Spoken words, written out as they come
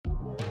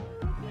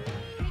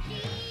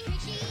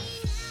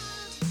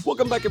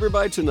Welcome back,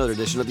 everybody, to another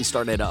edition of the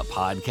Started Up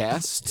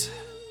podcast.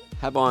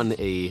 Have on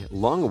a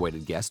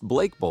long-awaited guest,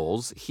 Blake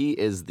Boles. He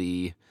is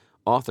the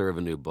author of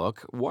a new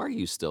book, Why Are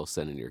You Still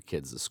Sending Your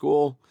Kids to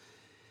School?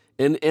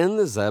 And in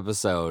this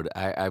episode,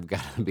 I've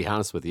got to be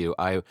honest with you,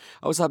 I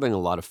was having a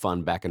lot of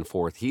fun back and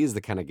forth. He's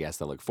the kind of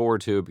guest I look forward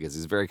to because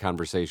he's very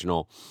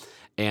conversational.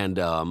 And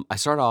I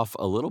start off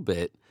a little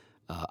bit,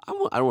 I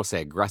don't want to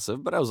say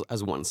aggressive, but I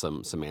was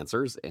wanting some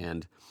answers.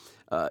 And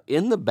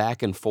in the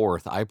back and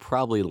forth, I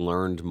probably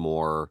learned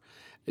more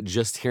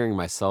just hearing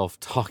myself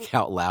talk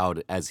out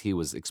loud as he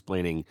was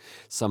explaining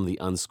some of the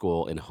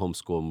unschool and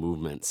homeschool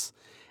movements.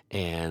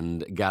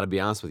 And got to be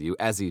honest with you,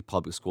 as a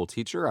public school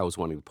teacher, I was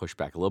wanting to push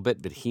back a little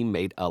bit, but he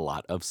made a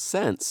lot of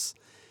sense.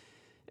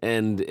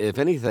 And if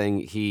anything,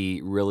 he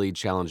really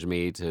challenged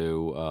me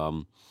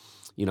to,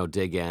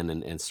 dig in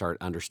and start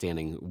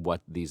understanding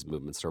what these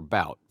movements are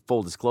about.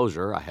 Full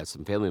disclosure, I have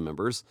some family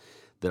members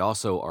that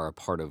also are a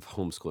part of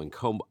homeschooling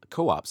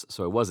co-ops,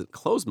 so I wasn't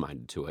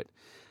closed-minded to it.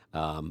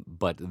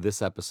 But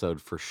this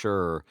episode for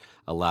sure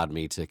allowed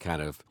me to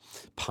kind of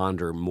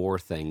ponder more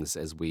things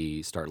as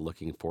we start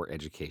looking for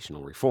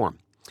educational reform.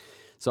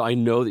 So I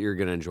know that you're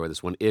going to enjoy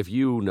this one. If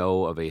you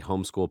know of a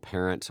homeschool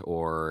parent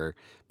or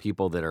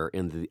people that are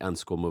in the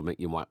unschool movement,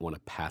 you might want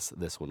to pass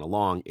this one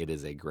along. It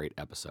is a great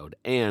episode.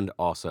 And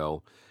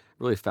also,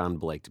 really found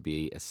Blake to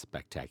be a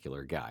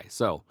spectacular guy.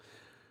 So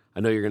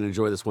I know you're going to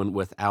enjoy this one.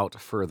 Without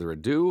further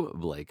ado,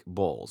 Blake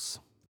Boles.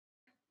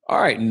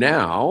 All right,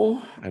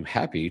 now I'm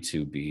happy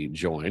to be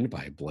joined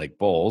by Blake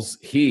Boles.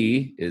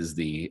 He is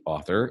the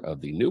author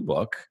of the new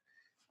book,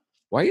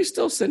 Why Are You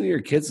Still Sending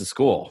Your Kids to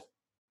School?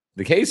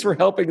 The case for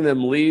helping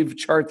them leave,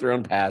 chart their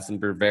own paths, and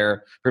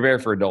prepare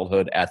for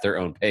adulthood at their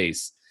own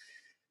pace.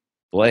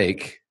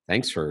 Blake,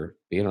 thanks for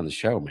being on the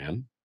show,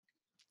 man.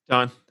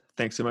 Don,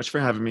 thanks so much for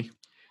having me.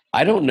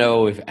 I don't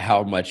know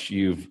how much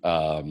you've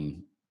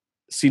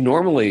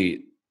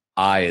normally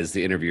I, as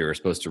the interviewer, are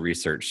supposed to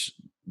research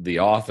the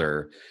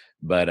author,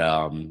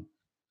 but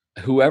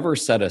whoever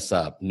set us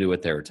up knew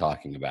what they were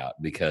talking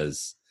about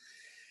because,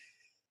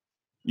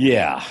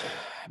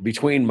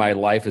 between my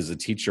life as a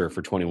teacher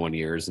for 21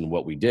 years and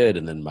what we did,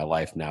 and then my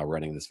life now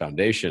running this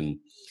foundation,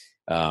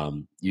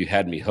 you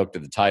had me hooked to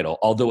the title,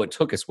 although it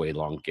took us way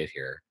long to get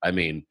here. I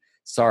mean,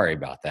 sorry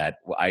about that.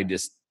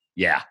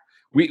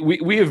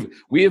 We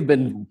have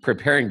been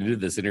preparing to do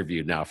this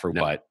interview now for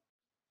what?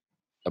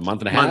 A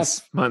month and a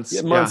half?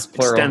 Months,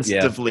 plural.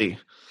 Extensively.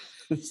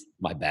 Yeah.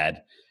 My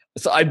bad.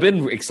 So I've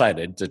been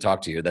excited to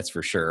talk to you, that's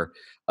for sure.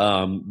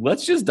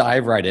 Let's just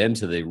dive right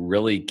into the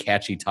really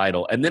catchy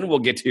title, and then we'll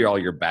get to all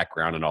your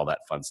background and all that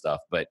fun stuff.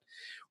 But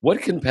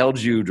what compelled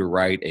you to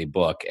write a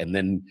book and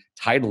then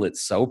title it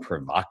so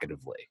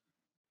provocatively?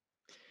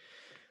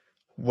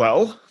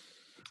 Well,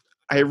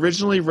 I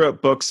originally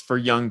wrote books for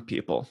young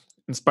people,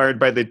 inspired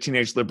by the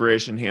Teenage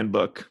Liberation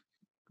Handbook,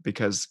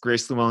 because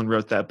Grace Llewellyn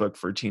wrote that book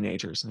for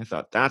teenagers. And I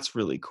thought, that's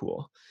really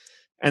cool.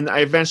 And I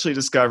eventually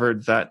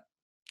discovered that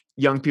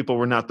young people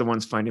were not the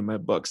ones finding my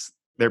books.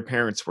 Their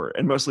parents were,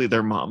 and mostly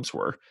their moms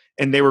were.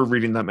 And they were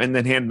reading them and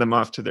then handing them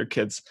off to their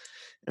kids.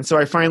 And so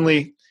I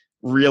finally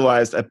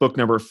realized at book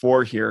number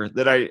 4 here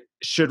that I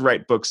should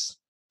write books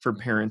for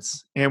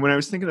parents. And when I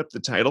was thinking up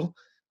the title,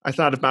 I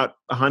thought about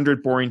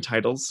 100 boring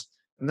titles.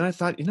 And then I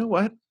thought, you know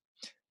what?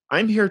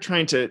 I'm here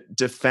trying to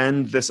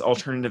defend this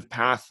alternative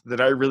path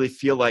that I really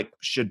feel like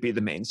should be the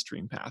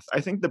mainstream path.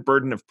 I think the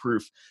burden of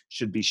proof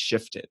should be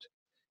shifted.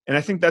 And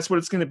I think that's what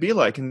it's going to be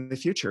like in the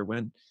future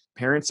when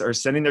parents are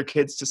sending their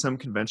kids to some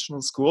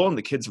conventional school and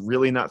the kid's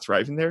really not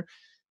thriving there.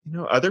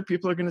 Other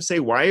people are going to say,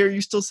 why are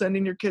you still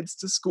sending your kids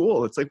to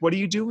school? It's like, what are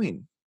you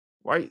doing?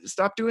 Why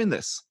stop doing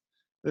this?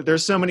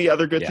 There's so many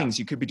other good things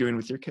you could be doing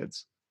with your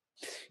kids.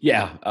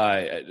 Yeah,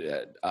 I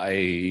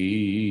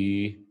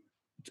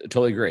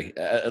totally agree.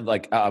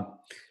 I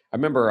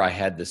remember I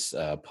had this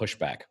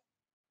pushback,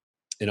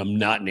 and I'm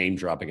not name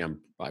dropping,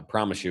 I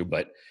promise you,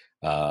 but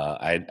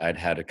I'd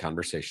had a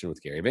conversation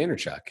with Gary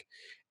Vaynerchuk,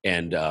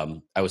 and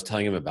I was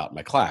telling him about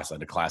my class. I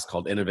had a class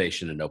called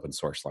Innovation and Open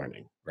Source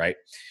Learning, right?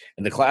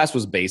 And the class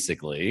was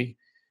basically,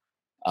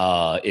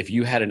 if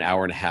you had an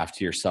hour and a half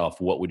to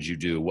yourself, what would you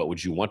do? What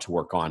would you want to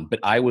work on? But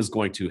I was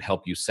going to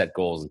help you set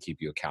goals and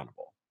keep you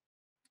accountable.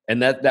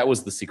 And that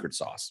was the secret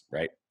sauce,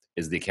 right?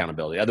 Is the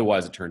accountability.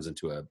 Otherwise, it turns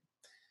into a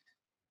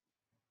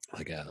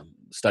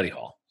study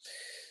hall.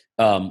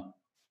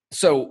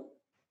 So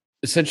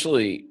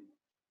essentially,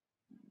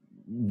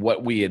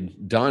 what we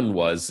had done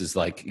is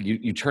like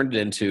you turned it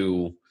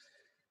into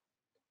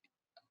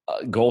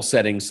goal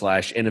setting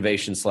 /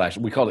 innovation /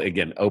 we call it,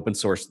 again, open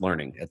source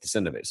learning at this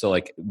end of it. So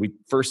like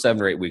first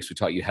 7 or 8 weeks, we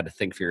taught you how to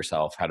think for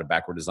yourself, how to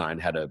backward design,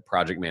 how to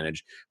project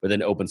manage, but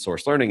then open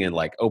source learning and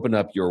like open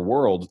up your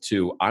world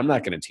to, I'm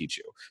not going to teach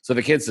you. So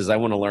the kid says, I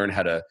want to learn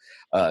how to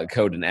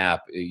code an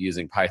app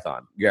using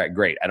Python. Yeah,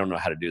 great. I don't know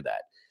how to do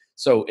that.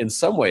 So in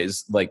some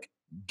ways, like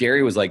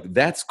Gary was like,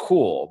 that's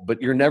cool, but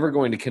you're never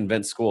going to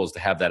convince schools to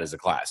have that as a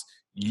class.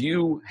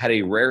 You had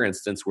a rare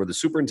instance where the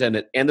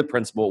superintendent and the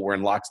principal were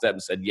in lockstep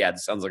and said, yeah,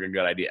 this sounds like a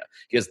good idea,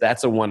 because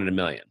that's a 1 in a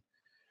million.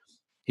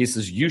 He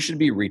says, you should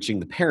be reaching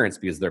the parents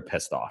because they're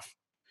pissed off.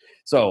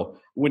 So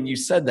when you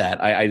said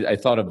that, I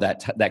thought of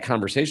that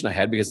conversation I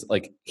had, because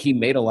like he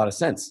made a lot of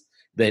sense.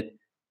 That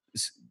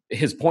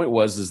his point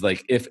was is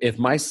like, if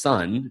my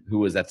son, who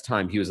was at the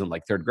time, he was in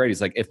like third grade,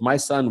 he's like, if my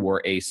son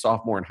were a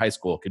sophomore in high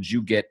school, could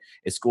you get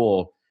a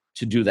school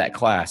to do that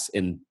class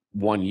in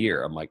 1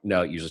 year? I'm like,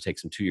 no, it usually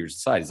takes him 2 years to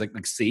decide. He's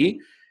like,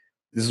 see,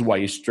 this is why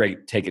you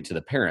straight take it to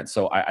the parents.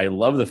 So I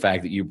love the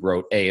fact that you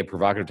wrote a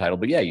provocative title,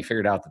 but yeah, you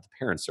figured out that the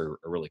parents are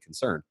really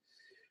concerned.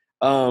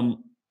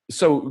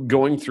 So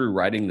going through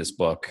writing this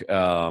book,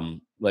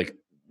 like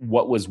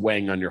what was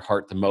weighing on your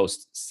heart the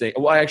most?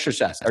 Well, I actually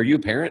should ask, are you a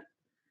parent?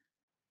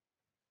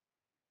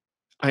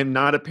 I'm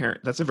not a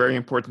parent. That's a very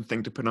important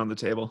thing to put on the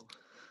table.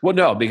 Well,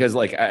 no, because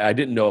like I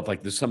didn't know if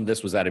like some of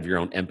this was out of your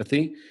own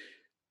empathy,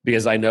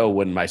 because I know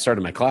when I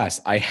started my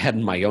class, I had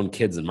my own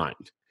kids in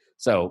mind.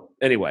 So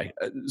anyway,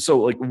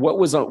 so like what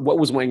was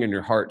weighing on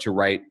your heart to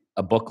write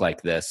a book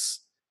like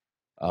this,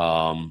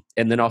 and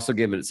then also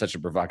give it such a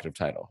provocative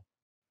title?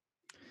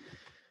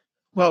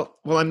 Well,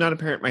 I'm not a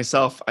parent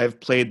myself. I've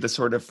played the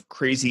sort of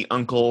crazy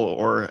uncle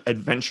or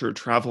adventure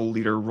travel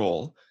leader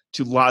role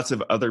to lots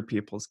of other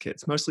people's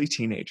kids, mostly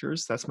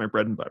teenagers. That's my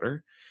bread and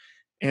butter.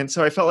 And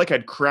so I felt like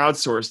I'd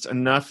crowdsourced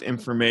enough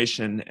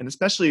information, and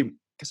especially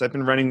because I've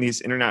been running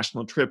these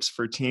international trips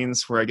for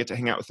teens where I get to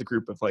hang out with a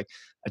group of like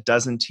a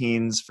dozen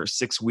teens for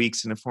 6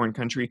 weeks in a foreign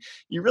country,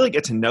 you really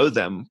get to know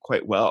them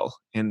quite well.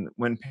 And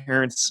when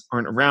parents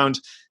aren't around,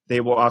 they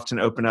will often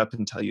open up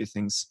and tell you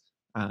things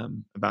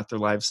about their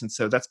lives. And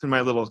so that's been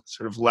my little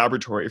sort of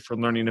laboratory for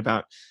learning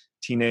about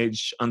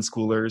teenage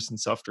unschoolers and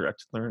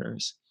self-directed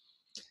learners.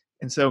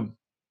 And so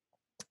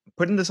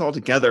putting this all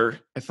together,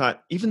 I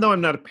thought, even though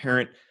I'm not a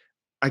parent,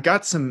 I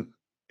got some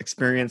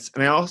experience,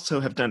 and I also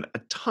have done a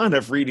ton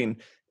of reading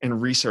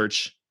and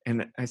research.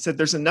 And I said,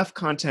 there's enough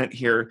content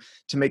here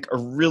to make a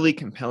really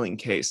compelling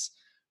case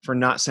for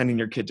not sending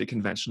your kid to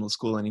conventional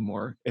school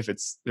anymore if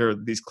there are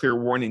these clear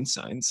warning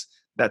signs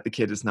that the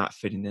kid is not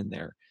fitting in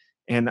there.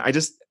 And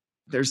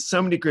there's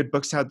so many good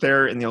books out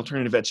there in the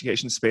alternative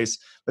education space,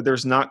 but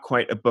there's not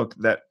quite a book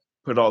that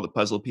put all the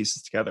puzzle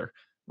pieces together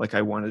like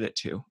I wanted it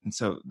to. And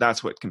so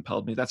that's what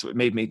compelled me. That's what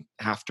made me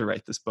have to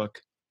write this book.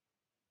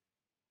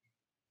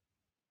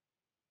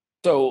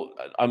 So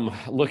I'm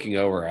looking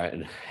over at,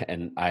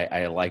 and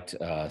I liked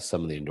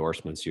some of the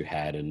endorsements you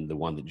had, and the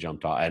one that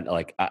jumped off. And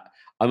like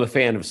I'm a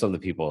fan of some of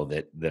the people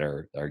that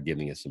are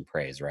giving us some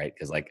praise, right?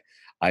 Because like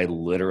I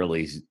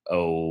literally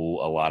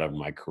owe a lot of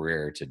my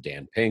career to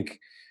Dan Pink,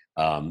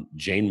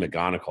 Jane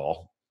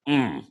McGonigal.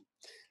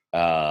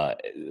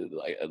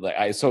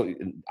 So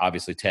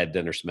obviously Ted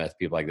Dintersmith,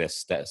 people like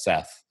this,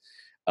 Seth.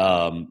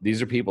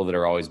 These are people that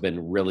are always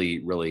been really,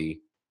 really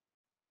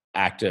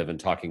active in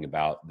talking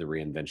about the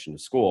reinvention of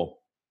school.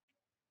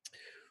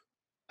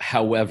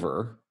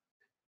 However,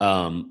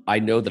 I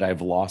know that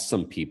I've lost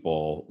some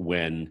people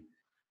when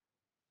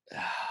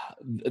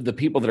the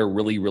people that are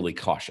really, really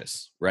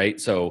cautious,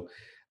 right? So,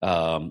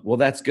 well,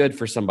 that's good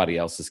for somebody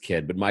else's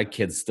kid, but my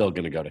kid's still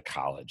going to go to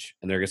college,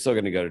 and they're still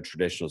going to go to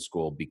traditional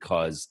school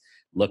because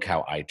look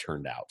how I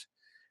turned out.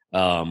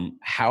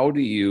 How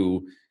do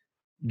you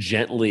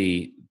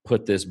gently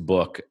put this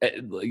book,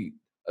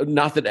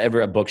 not that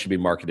ever a book should be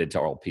marketed to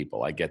all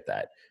people, I get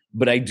that,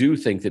 but I do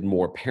think that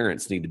more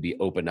parents need to be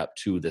open up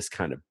to this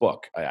kind of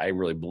book. I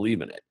really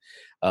believe in it.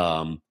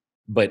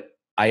 But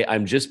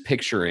I'm just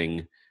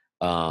picturing,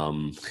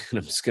 and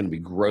I'm just going to be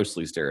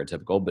grossly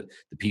stereotypical, but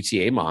the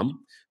PTA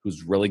mom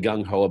who's really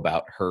gung-ho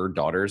about her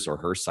daughter's or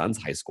her son's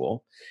high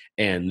school,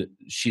 and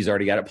she's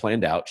already got it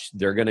planned out.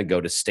 They're going to go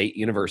to state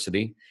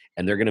university,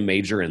 and they're going to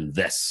major in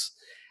this.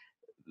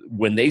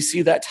 When they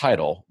see that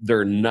title,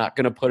 they're not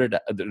going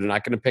to they're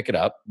not going to pick it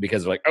up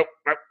because they're like, oh,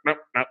 no, no,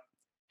 no.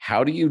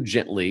 How do you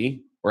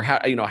gently, or how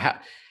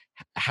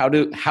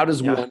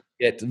does one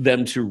get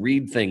them to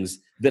read things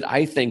that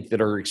I think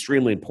that are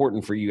extremely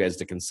important for you guys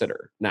to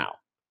consider now?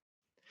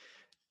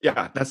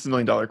 Yeah, that's the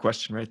 $1 million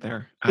question right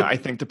there. I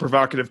think the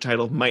provocative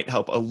title might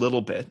help a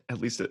little bit. At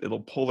least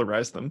it'll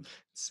polarize them.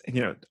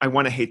 I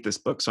want to hate this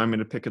book, so I'm going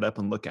to pick it up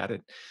and look at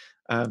it.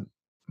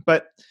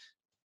 But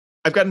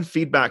I've gotten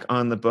feedback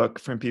on the book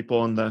from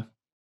people in the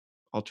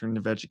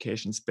alternative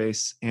education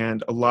space,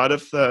 and a lot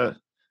of the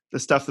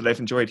stuff that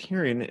I've enjoyed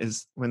hearing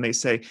is when they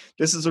say,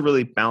 this is a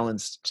really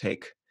balanced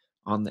take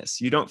on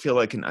this. You don't feel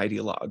like an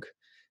ideologue.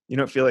 You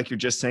don't feel like you're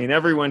just saying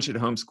everyone should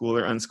homeschool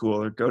or unschool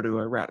or go to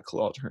a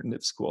radical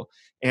alternative school.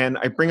 And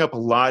I bring up a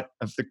lot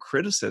of the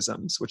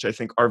criticisms, which I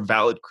think are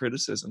valid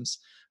criticisms,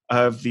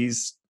 of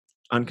these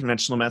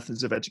unconventional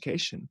methods of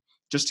education.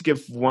 Just to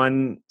give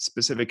one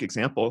specific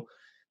example,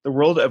 the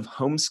world of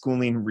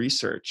homeschooling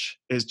research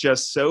is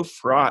just so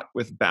fraught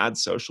with bad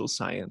social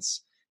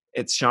science.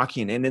 It's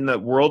shocking. And in the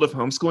world of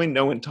homeschooling,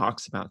 no one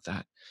talks about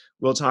that.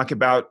 We'll talk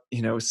about,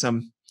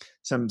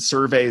 some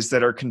surveys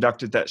that are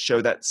conducted that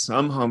show that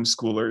some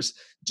homeschoolers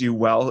do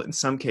well in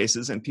some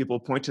cases, and people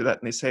point to that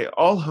and they say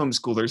all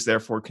homeschoolers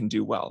therefore can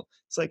do well.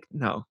 It's like,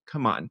 no,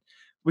 come on.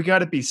 We got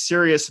to be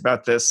serious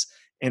about this.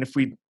 And if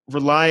we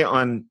rely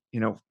on,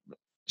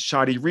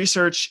 shoddy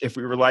research, if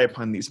we rely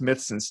upon these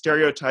myths and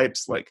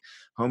stereotypes, like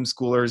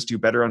homeschoolers do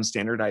better on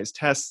standardized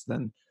tests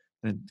than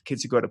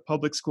kids who go to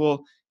public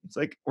school, it's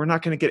like we're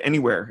not going to get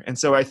anywhere. And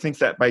so I think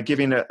that by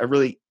giving a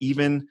really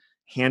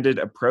even-handed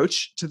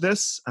approach to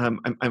this, I'm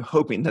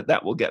hoping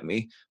that will get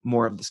me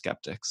more of the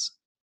skeptics.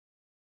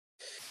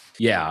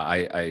 Yeah,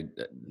 I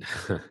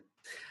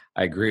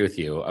I agree with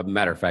you. A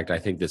matter of fact, I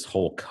think this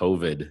whole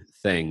COVID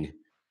thing.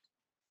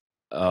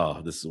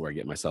 Oh, this is where I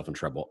get myself in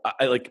trouble.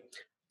 I like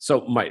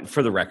so my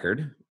for the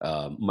record,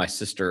 my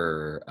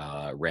sister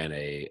ran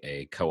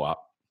a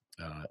co-op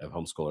of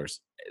homeschoolers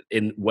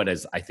in what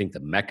is I think the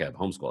mecca of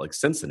homeschool. Like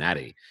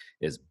Cincinnati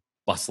is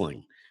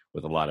bustling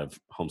with a lot of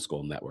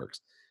homeschool networks.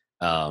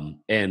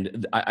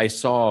 And I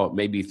saw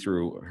maybe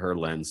through her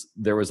lens,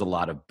 there was a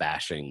lot of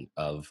bashing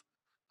of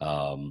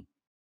um,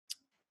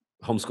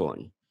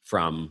 homeschooling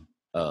from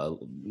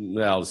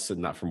well, this is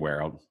not from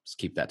where I'll just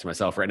keep that to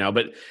myself right now.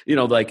 But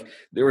like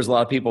there was a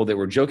lot of people that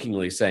were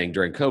jokingly saying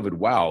during COVID,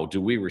 "Wow, do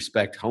we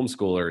respect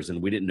homeschoolers?"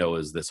 And we didn't know it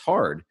was this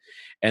hard.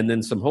 And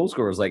then some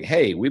homeschoolers like,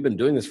 "Hey, we've been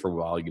doing this for a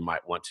while. You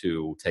might want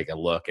to take a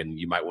look, and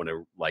you might want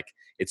to like,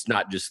 it's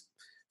not just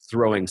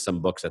throwing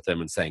some books at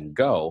them and saying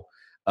go."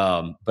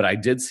 But I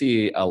did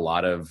see a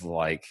lot of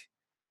like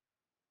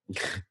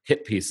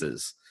hit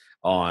pieces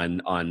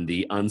on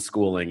the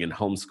unschooling and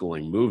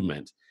homeschooling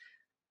movement.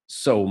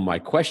 So my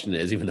question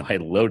is, even though I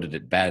loaded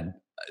it bad,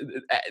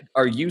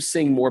 are you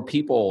seeing more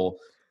people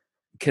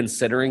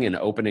considering and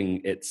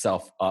opening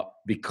itself up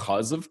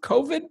because of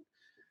COVID?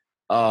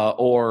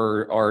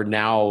 Or are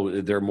now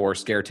there more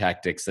scare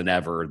tactics than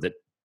ever that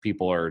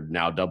people are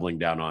now doubling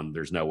down on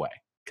there's no way?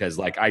 Because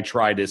like I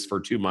tried this for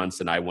 2 months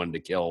and I wanted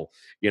to kill,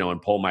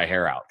 and pull my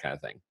hair out kind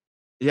of thing.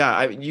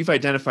 Yeah, you've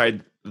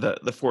identified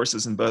the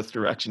forces in both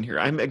direction here.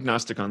 I'm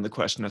agnostic on the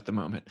question at the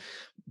moment,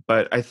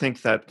 but I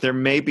think that there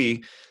may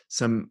be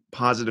some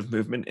positive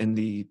movement in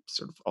the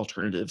sort of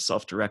alternative,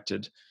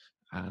 self-directed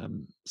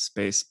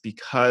space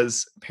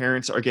because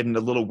parents are getting a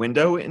little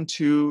window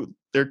into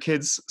their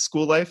kids'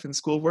 school life and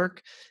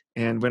schoolwork.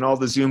 And when all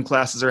the Zoom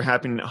classes are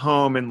happening at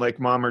home, and like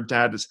mom or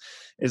dad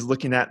is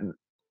looking at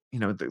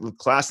the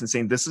class and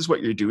saying, "This is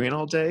what you're doing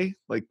all day,"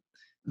 like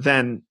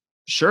then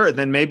sure,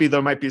 then maybe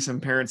there might be some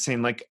parents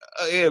saying like,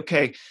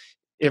 okay,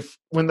 if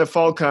when the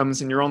fall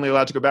comes and you're only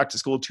allowed to go back to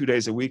school 2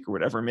 days a week or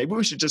whatever, maybe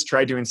we should just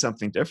try doing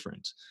something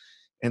different.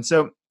 And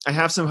so I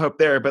have some hope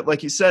there. But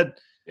like you said,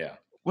 Yeah.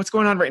 what's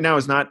going on right now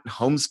is not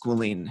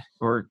homeschooling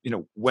or,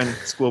 when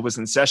school was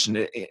in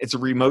session. It's a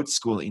remote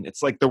schooling.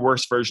 It's like the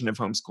worst version of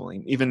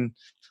homeschooling. Even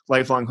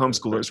lifelong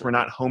homeschoolers were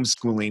not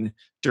homeschooling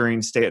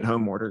during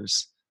stay-at-home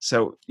orders.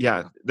 So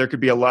yeah, there could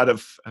be a lot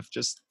of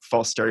just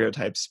false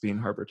stereotypes being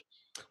harbored.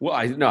 Well,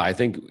 I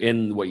think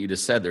in what you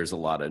just said, there's a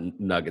lot of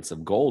nuggets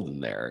of gold in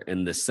there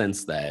in the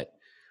sense that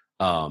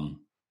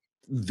um,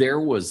 there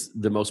was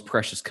the most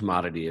precious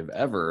commodity of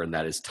ever, and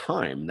that is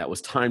time. That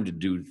was time to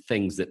do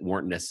things that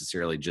weren't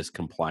necessarily just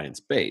compliance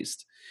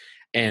based.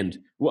 And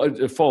well,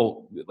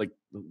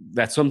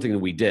 that's something that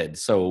we did.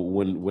 So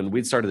when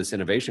we started this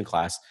innovation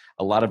class,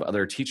 a lot of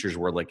other teachers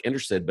were like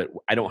interested, but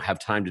I don't have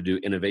time to do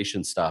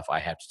innovation stuff. I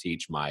have to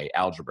teach my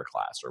algebra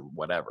class or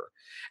whatever.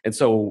 And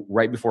so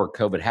right before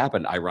COVID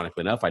happened, ironically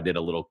enough, I did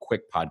a little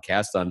quick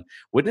podcast on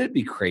wouldn't it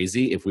be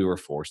crazy if we were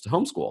forced to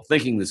homeschool,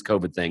 thinking this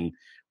COVID thing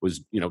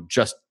was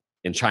just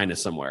in China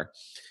somewhere.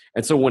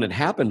 And so when it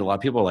happened, a lot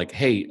of people were like,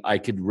 "Hey, I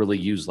could really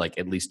use like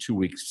at least 2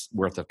 weeks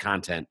worth of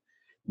content.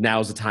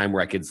 Now's the time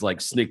where I could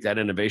like sneak that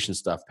innovation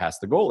stuff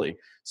past the goalie."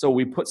 So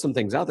we put some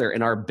things out there,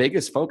 and our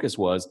biggest focus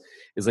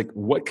is like,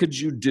 what could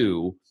you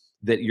do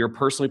that you're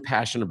personally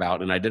passionate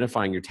about and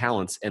identifying your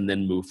talents and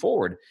then move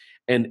forward.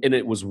 And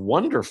it was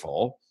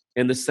wonderful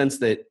in the sense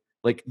that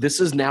like, this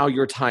is now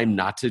your time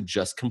not to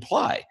just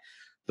comply.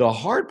 The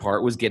hard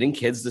part was getting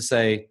kids to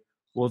say,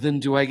 well, then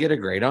do I get a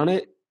grade on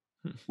it?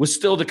 Was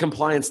still the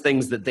compliance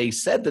things that they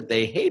said that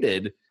they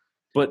hated,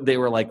 but they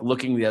were like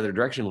looking the other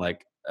direction,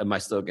 like, am I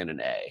still getting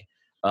an A?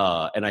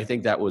 And I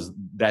think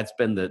that's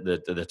been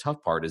the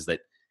tough part is that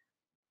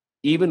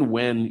even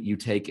when you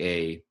take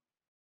a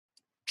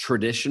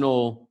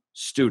traditional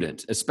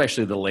student,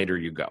 especially the later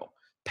you go,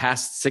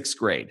 past sixth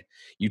grade,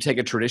 you take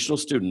a traditional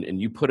student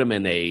and you put them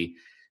in a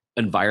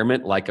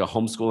environment like a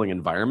homeschooling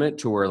environment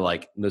to where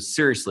like, no,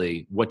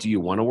 seriously, what do you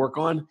want to work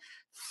on?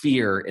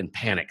 Fear and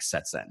panic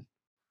sets in.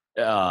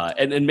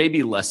 And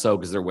maybe less so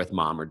because they're with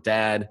mom or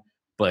dad,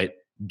 but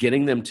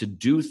getting them to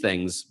do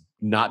things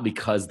not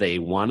because they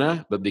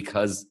wanna, but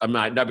because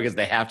not because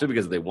they have to,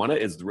 because they wanna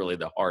is really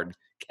the hard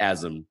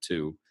chasm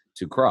to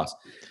cross.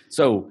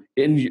 So,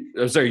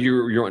 sorry, you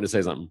were wanting to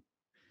say something.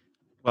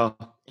 Well,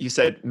 you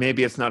said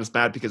maybe it's not as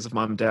bad because of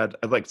mom and dad.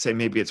 I'd like to say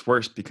maybe it's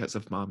worse because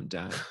of mom and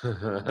dad,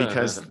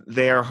 because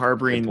they are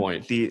harboring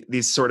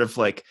these sort of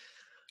like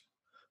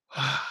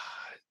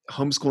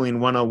homeschooling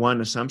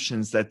 101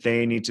 assumptions that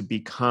they need to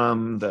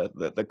become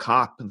the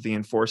cop, the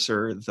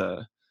enforcer,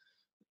 the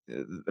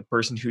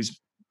person who's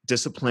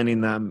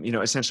disciplining them,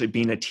 essentially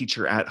being a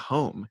teacher at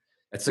home.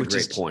 That's a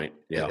great point.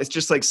 Yeah. It's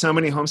just like so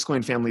many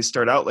homeschooling families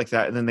start out like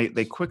that. And then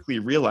they quickly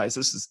realize,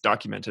 this is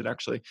documented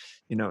actually,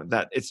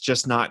 that it's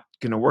just not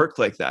going to work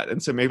like that.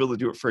 And so maybe they'll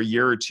do it for a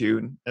year or two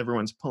and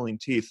everyone's pulling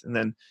teeth, and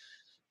then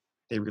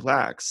they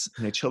relax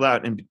and they chill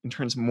out, and it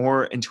turns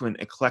more into an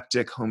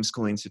eclectic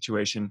homeschooling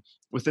situation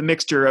with a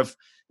mixture of,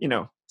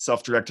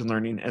 self-directed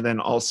learning and then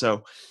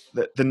also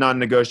the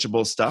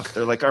non-negotiable stuff.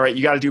 They're like, all right,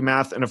 you got to do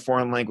math in a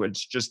foreign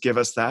language. Just give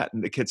us that.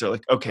 And the kids are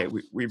like, okay,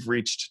 we've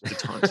reached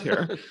detente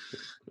here.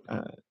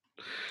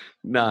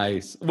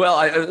 Nice.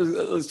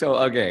 Well, so,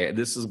 okay,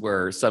 this is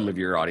where some of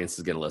your audience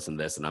is going to listen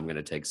to this, and I'm going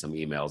to take some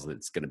emails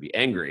that's going to be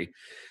angry.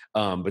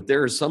 But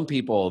there are some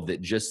people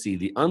that just see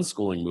the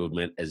unschooling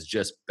movement as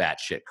just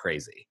batshit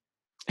crazy.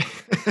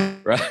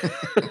 Right?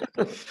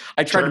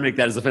 I try to make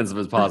that as offensive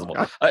as possible.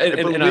 I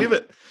believe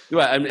it.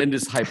 And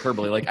just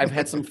hyperbole. Like, I've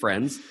had some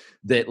friends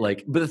that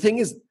but the thing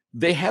is,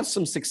 they have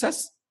some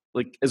success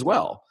as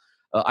well.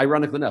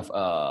 Ironically enough,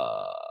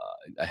 I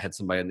had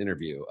somebody in the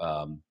interview.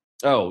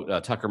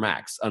 Tucker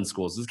Max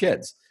unschools his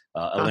kids.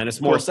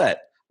 Alanis Morissette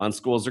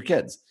unschools her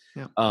kids.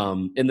 Yeah.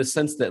 In the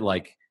sense that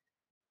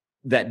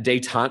that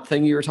detente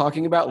thing you were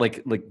talking about,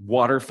 like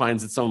water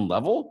finds its own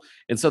level.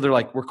 And so they're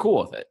like, we're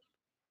cool with it.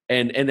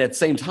 And at the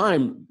same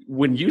time,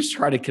 when you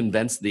try to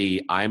convince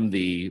I'm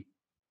the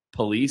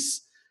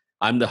police,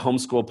 I'm the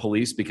homeschool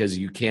police because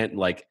you can't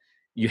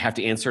you have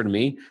to answer to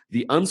me,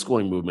 the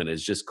unschooling movement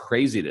is just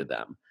crazy to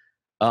them.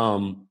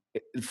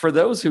 For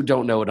those who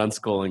don't know what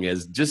unschooling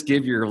is, just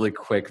give your really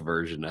quick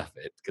version of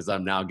it, because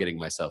I'm now getting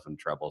myself in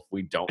trouble if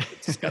we don't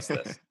discuss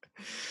this.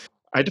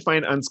 I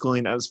define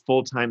unschooling as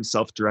full-time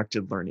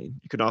self-directed learning.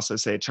 You could also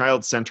say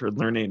child-centered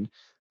learning,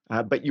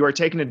 but you are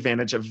taking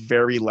advantage of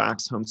very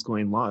lax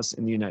homeschooling laws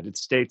in the United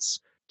States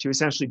to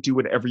essentially do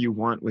whatever you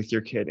want with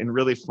your kid and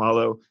really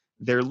follow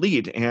their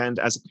lead. And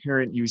as a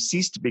parent, you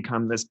cease to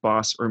become this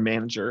boss or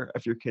manager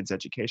of your kid's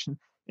education,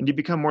 and you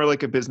become more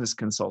like a business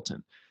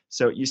consultant.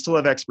 So you still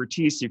have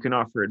expertise, you can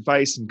offer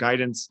advice and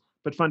guidance,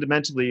 but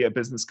fundamentally, a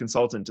business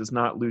consultant does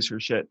not lose her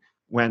shit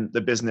when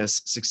the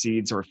business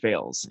succeeds or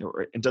fails,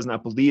 and does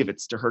not believe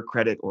it's to her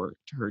credit or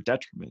to her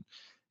detriment.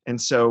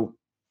 And so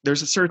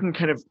there's a certain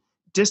kind of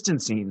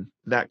distancing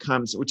that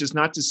comes, which is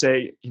not to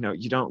say,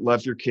 you don't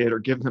love your kid or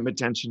give them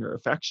attention or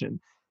affection.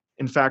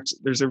 In fact,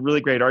 there's a really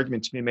great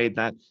argument to be made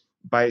that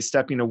by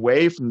stepping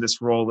away from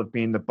this role of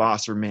being the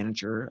boss or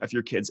manager of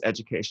your kid's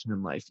education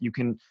and life, you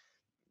can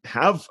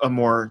have a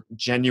more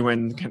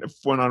genuine kind of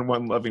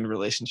one-on-one loving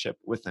relationship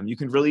with them. You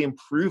can really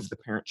improve the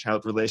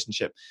parent-child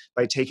relationship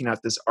by taking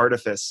out this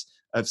artifice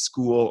of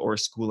school or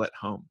school at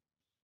home.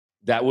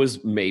 That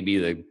was maybe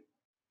the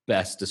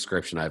best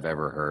description I've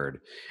ever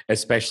heard,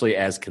 especially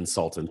as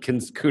consultant.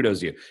 Kudos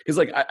to you.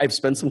 Because I've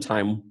spent some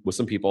time with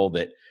some people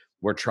that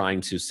were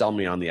trying to sell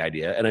me on the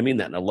idea, and I mean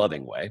that in a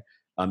loving way,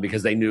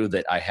 because they knew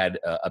that I had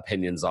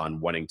opinions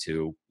on wanting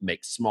to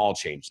make small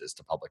changes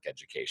to public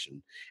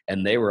education.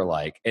 And they were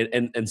like,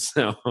 and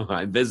so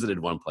I visited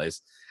one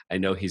place. I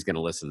know he's going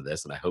to listen to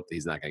this, and I hope that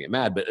he's not going to get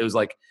mad, but it was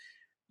like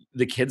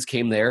the kids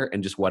came there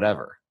and just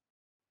whatever.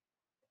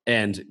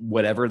 And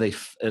whatever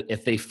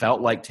if they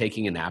felt like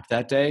taking a nap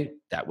that day,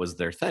 that was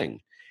their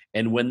thing.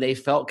 And when they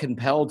felt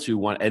compelled to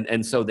want,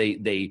 and so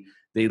they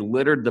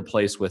littered the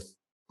place with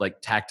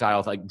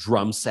tactile,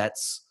 drum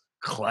sets,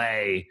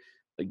 clay,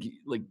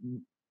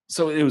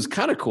 so it was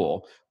kind of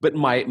cool. But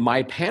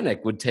my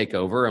panic would take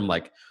over. I'm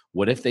like,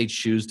 what if they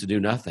choose to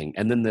do nothing?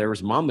 And then there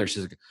was mom there.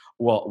 She's like,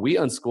 well, we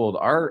unschooled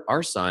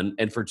our son,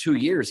 and for 2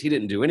 years he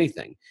didn't do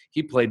anything.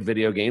 He played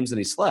video games and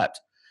he slept.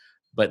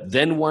 But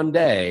then one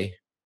day,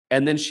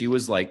 and then she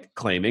was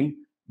claiming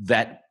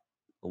that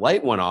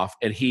light went off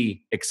and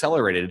he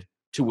accelerated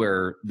to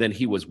where then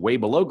he was way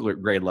below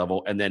grade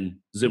level and then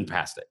zoomed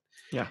past it.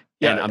 Yeah.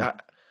 Yeah.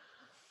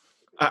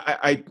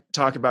 I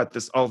talk about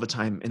this all the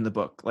time in the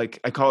book. I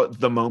call it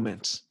the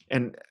moment.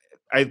 And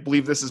I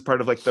believe this is part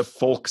of the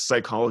folk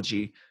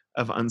psychology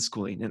of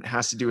unschooling. And it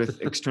has to do with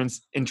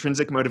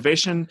intrinsic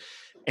motivation.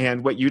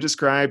 And what you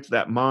described,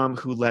 that mom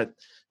who let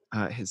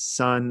his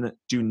son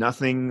do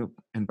nothing.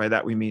 And by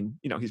that, we mean,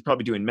 he's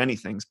probably doing many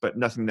things, but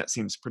nothing that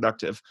seems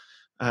productive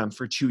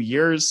for 2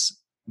 years.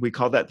 We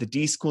call that the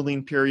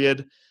deschooling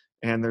period.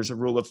 And there's a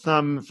rule of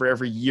thumb: for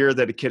every year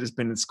that a kid has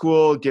been in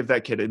school, give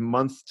that kid a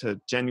month to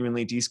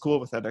genuinely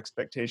deschool without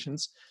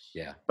expectations.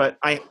 Yeah. But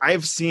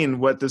I've seen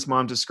what this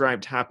mom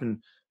described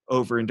happen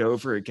over and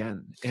over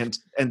again. And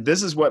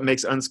this is what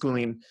makes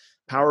unschooling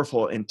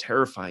powerful and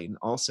terrifying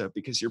also,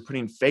 because you're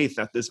putting faith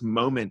that this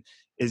moment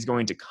is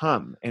going to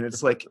come. And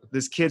it's like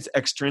this kid's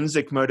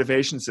extrinsic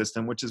motivation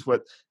system, which is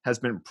what has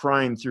been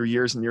primed through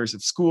years and years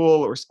of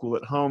school or school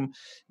at home,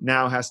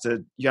 now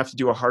you have to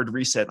do a hard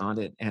reset on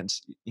it. And,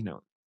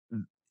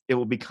 it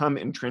will become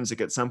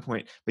intrinsic at some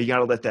point, but you got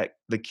to let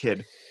the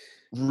kid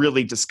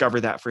really discover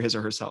that for his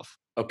or herself.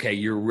 Okay,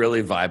 you're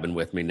really vibing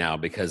with me now,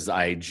 because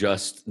I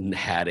just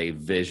had a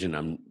vision.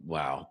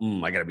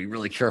 I got to be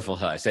really careful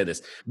how I say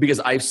this,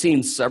 because I've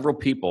seen several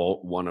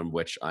people, one of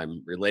which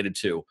I'm related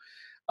to,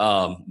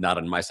 not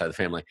on my side of the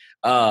family,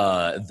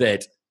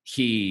 that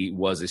he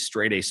was a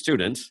straight A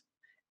student,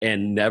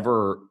 and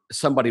never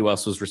somebody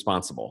else was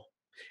responsible.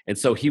 And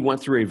so he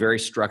went through a very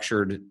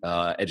structured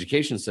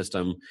education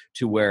system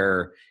to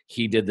where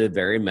he did the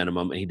very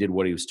minimum and he did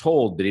what he was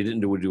told, but he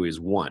didn't do his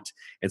want.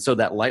 And so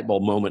that light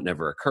bulb moment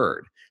never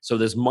occurred. So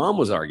this mom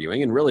was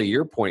arguing, and really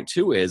your point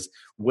too is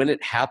when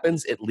it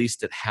happens, at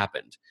least it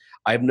happened.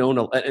 I've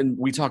known, and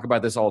we talk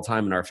about this all the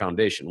time in our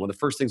foundation. One of the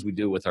first things we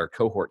do with our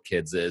cohort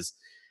kids is,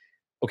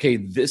 okay,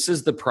 this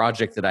is the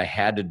project that I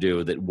had to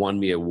do that won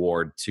me an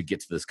award to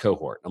get to this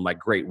cohort. I'm like,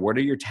 great. What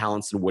are your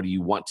talents and what do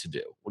you want to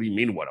do? What do you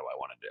mean, what do I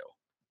want to do?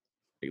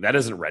 Like, that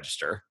doesn't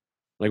register.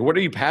 Like, what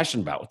are you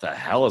passionate about? What the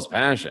hell is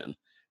passion?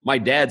 My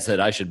dad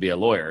said I should be a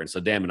lawyer. And so,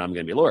 damn it, I'm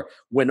going to be a lawyer.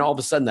 When all of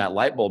a sudden that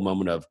light bulb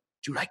moment of,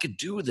 dude, I could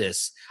do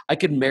this. I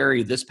could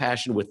marry this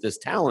passion with this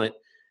talent.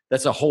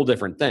 That's a whole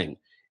different thing.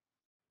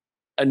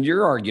 And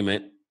your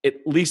argument, at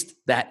least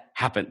that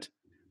happened.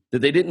 That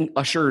they didn't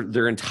usher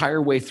their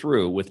entire way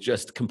through with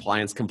just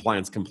compliance,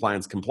 compliance,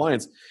 compliance,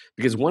 compliance.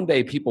 Because one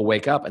day people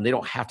wake up and they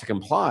don't have to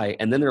comply.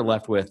 And then they're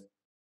left with,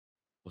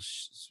 well,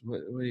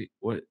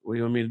 what do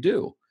you want me to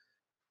do?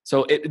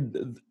 So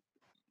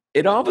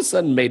it all of a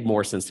sudden made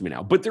more sense to me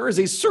now. But there is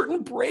a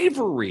certain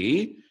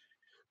bravery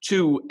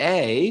to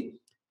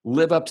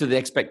live up to the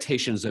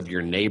expectations of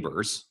your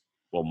neighbors.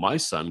 Well, my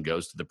son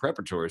goes to the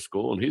preparatory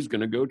school and he's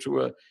going to go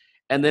to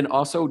and then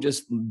also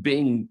just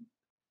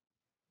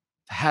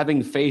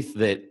having faith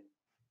that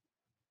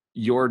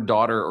your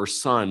daughter or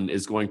son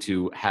is going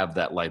to have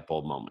that light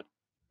bulb moment.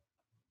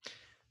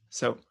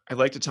 So I'd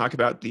like to talk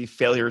about the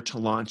failure to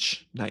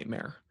launch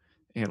nightmare.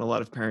 And a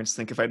lot of parents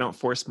think if I don't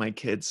force my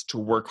kids to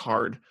work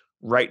hard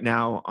right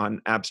now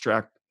on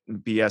abstract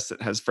BS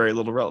that has very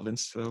little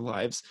relevance to their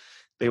lives,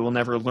 they will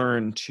never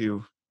learn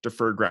to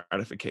defer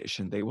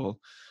gratification. They will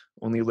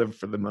only live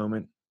for the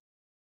moment.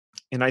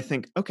 And I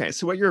think, okay,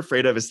 so what you're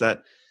afraid of is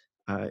that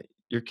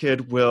your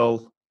kid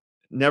will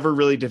never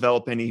really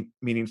develop any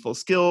meaningful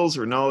skills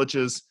or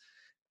knowledges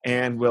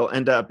and will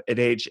end up at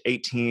age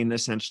 18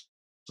 essentially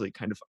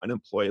kind of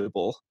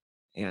unemployable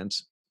and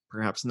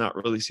perhaps not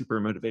really super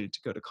motivated to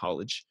go to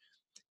college.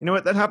 You know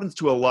what? That happens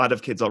to a lot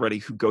of kids already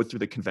who go through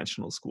the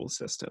conventional school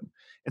system.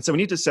 And so we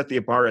need to set the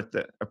bar at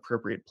the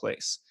appropriate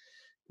place.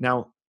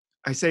 Now,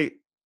 I say,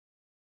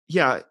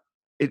 yeah,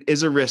 it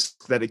is a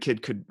risk that a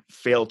kid could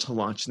fail to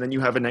launch. And then you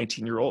have a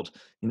 19-year-old,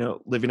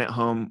 living at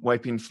home,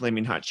 wiping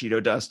flaming hot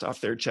Cheeto dust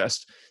off their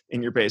chest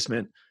in your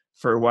basement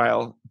for a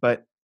while.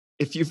 But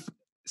if you've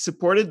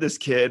supported this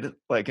kid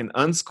like an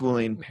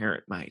unschooling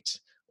parent might,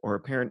 or a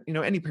parent,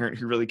 any parent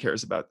who really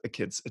cares about a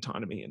kid's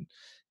autonomy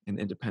and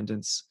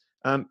independence,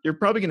 you're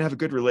probably going to have a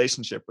good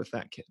relationship with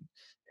that kid.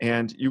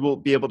 And you will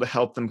be able to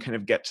help them kind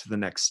of get to the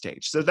next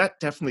stage. So that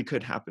definitely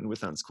could happen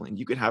with unschooling.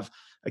 You could have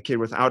a kid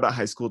without a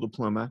high school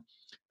diploma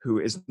who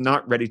is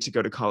not ready to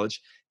go to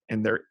college,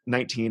 and they're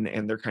 19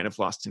 and they're kind of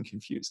lost and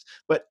confused.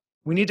 But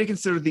we need to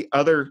consider the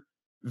other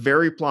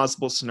very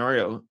plausible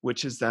scenario,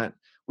 which is that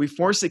we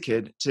force a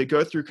kid to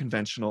go through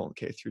conventional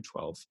K through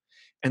 12,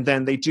 and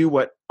then they do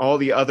what all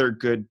the other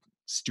good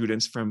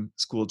students from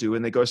school do,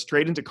 and they go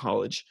straight into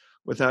college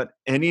without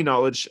any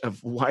knowledge of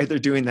why they're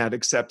doing that,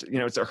 except,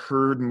 it's a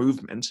herd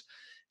movement.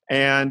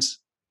 And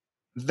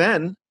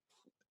then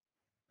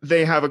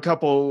they have a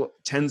couple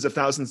tens of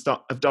thousands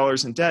of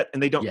dollars in debt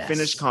and they don't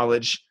finish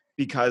college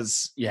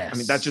because,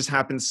 that just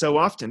happens so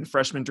often.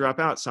 Freshmen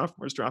drop out,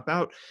 sophomores drop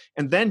out.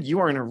 And then you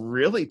are in a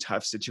really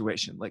tough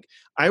situation. Like,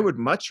 I would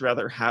much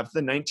rather have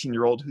the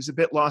 19-year-old who's a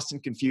bit lost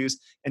and confused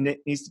and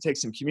needs to take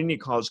some community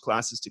college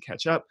classes to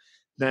catch up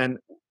than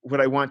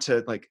would I want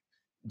to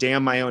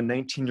damn my own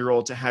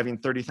 19-year-old to having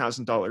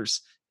 $30,000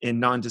 in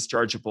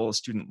non-dischargeable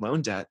student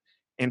loan debt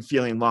and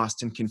feeling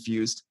lost and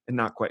confused and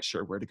not quite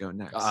sure where to go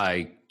next.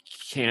 I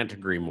can't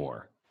agree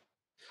more.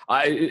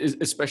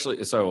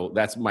 Especially, so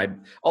that's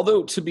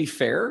although to be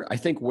fair, I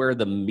think where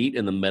the meat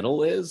in the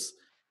middle is,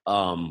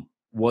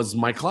 was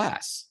my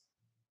class.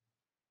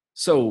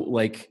 So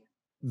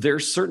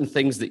there's certain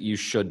things that you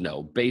should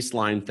know,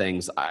 baseline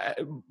things.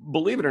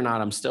 Believe it or not,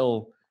 I'm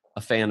still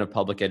a fan of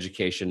public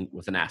education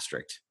with an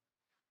asterisk.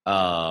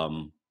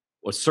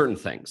 With certain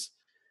things,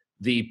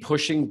 the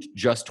pushing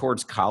just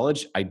towards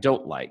college, I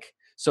don't like.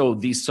 So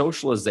the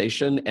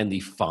socialization and the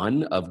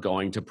fun of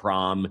going to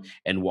prom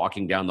and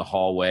walking down the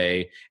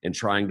hallway and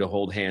trying to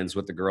hold hands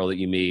with the girl that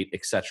you meet,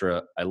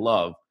 etc. I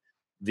love.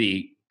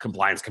 The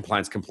compliance,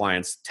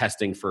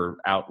 testing for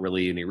out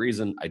really any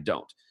reason, I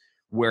don't.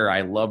 Where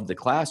I loved the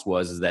class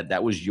is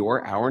that was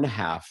your hour and a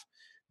half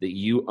that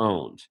you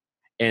owned.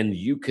 And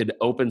you could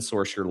open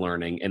source your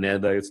learning. And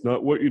then it's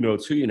not what you know,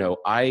 it's who you know.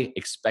 I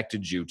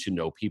expected you to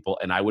know people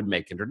and I would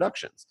make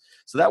introductions.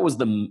 So that was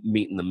the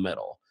meat in the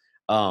middle.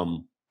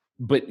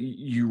 But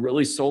you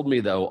really sold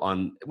me though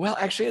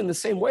actually in the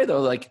same way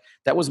though,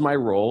 that was my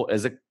role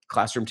as a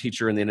classroom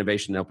teacher in the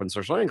innovation and open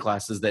source learning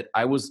classes, that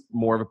I was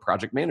more of a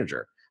project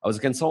manager. I was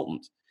a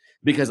consultant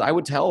because I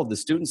would tell the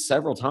students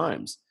several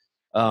times,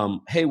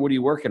 hey, what are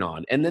you working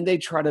on? And then they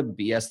try to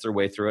BS their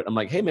way through it. I'm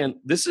like, hey man,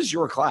 this is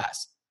your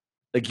class.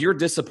 You're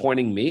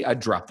disappointing me. I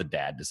dropped the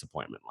dad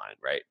disappointment line,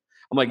 right?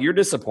 I'm like, you're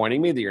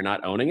disappointing me that you're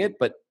not owning it,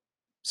 but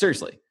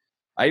seriously,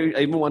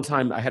 I even one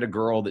time I had a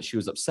girl that she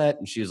was upset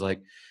and she was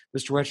like,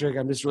 Mr. Wettrick,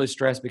 I'm just really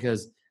stressed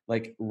because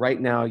like right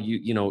now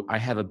I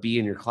have a B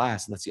in your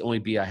class and that's the only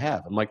B I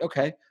have. I'm like,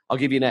 okay, I'll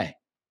give you an A.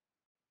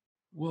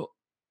 Well,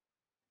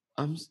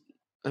 I'm s-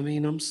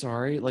 I'm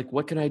sorry. Like,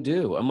 what can I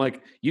do? I'm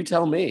like, you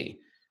tell me.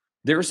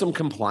 There are some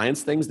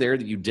compliance things there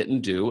that you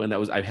didn't do, and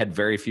I had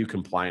very few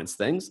compliance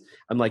things.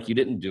 I'm like, you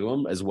didn't do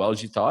them as well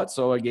as you thought,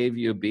 so I gave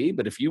you a B.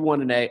 But if you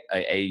want an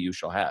A you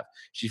shall have.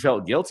 She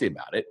felt guilty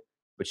about it,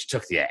 but she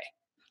took the A.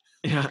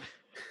 Yeah.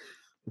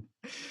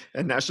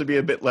 And now she'll be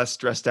a bit less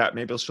stressed out.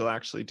 Maybe she'll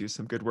actually do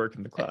some good work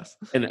in the class.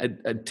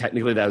 And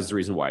technically, that was the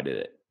reason why I did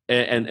it.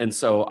 And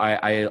so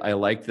I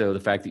like the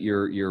fact that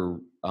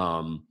you're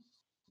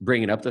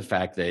bringing up the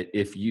fact that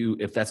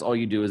if that's all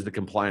you do is the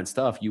compliance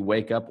stuff, you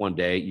wake up one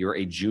day, you're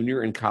a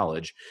junior in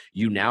college,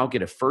 you now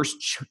get a first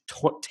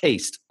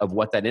taste of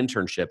what that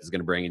internship is going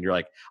to bring, and you're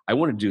like, I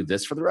want to do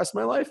this for the rest of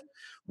my life.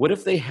 What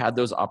if they had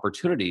those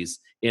opportunities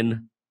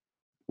in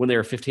when they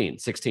were 15,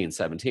 16,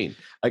 17?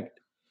 Like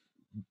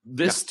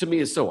this to me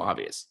is so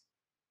obvious.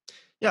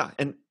 Yeah.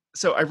 And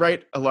so I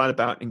write a lot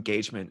about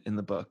engagement in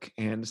the book,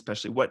 and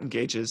especially what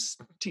engages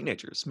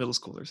teenagers, middle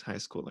schoolers, high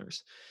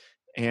schoolers.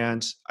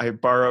 And I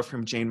borrow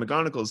from Jane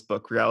McGonigal's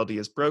book, Reality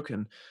is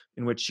Broken,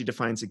 in which she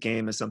defines a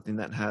game as something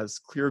that has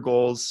clear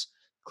goals,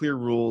 clear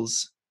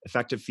rules,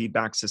 effective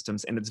feedback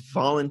systems, and it's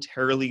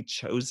voluntarily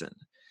chosen.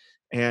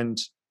 And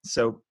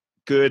so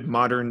good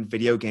modern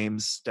video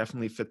games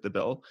definitely fit the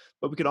bill,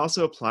 but we could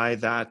also apply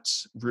that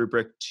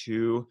rubric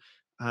to,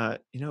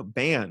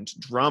 band,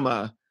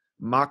 drama,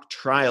 mock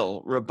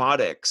trial,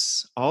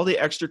 robotics, all the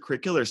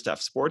extracurricular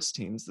stuff, sports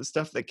teams, the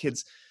stuff that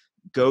kids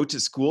go to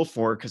school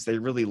for because they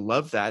really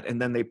love that.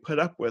 And then they put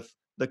up with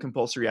the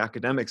compulsory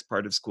academics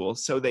part of school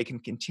so they can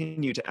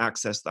continue to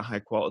access the high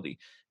quality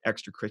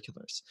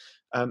extracurriculars.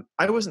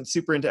 I wasn't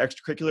super into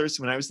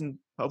extracurriculars when I was in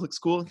public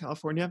school in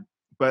California,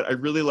 but I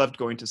really loved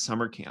going to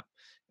summer camp.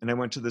 And I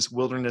went to this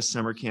wilderness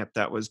summer camp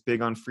that was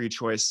big on free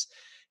choice.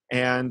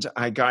 And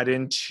I got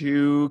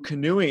into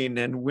canoeing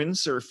and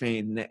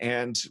windsurfing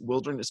and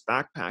wilderness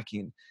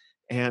backpacking.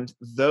 And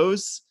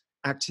those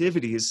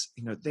activities,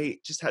 they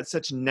just had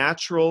such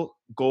natural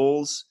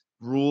goals,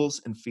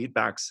 rules, and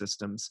feedback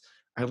systems.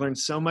 I learned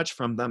so much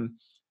from them.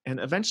 And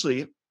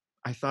eventually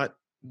I thought,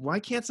 why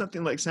can't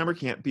something like summer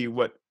camp be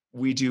what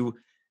we do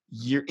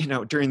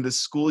during the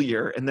school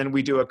year? And then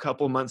we do a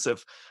couple months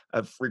of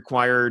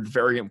required,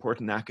 very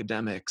important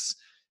academics,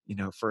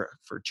 for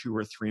 2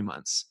 or 3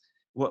 months.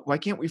 Why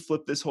can't we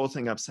flip this whole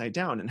thing upside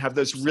down and have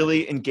those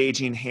really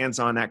engaging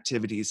hands-on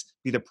activities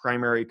be the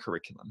primary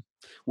curriculum?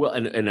 Well,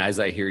 and as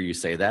I hear you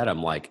say that,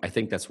 I'm like, I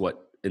think that's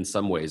what, in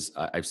some ways,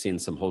 I've seen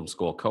some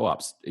homeschool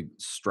co-ops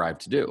strive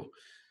to do,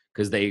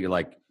 because they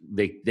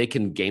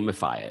can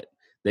gamify it,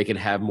 they can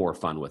have more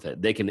fun with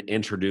it, they can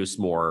introduce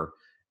more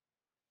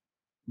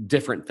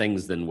different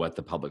things than what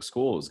the public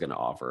school is going to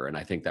offer, and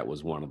I think that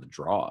was one of the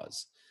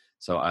draws.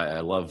 So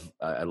I love.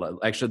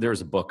 Actually, there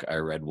was a book I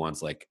read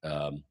once, like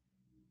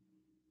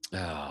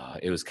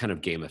it was kind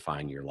of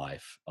gamifying your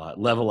life,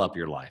 level up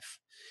your life,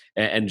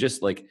 and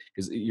just like,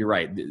 because you're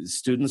right,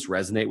 students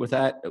resonate with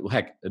that.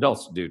 Heck,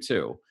 adults do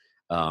too.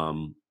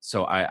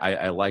 So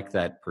I like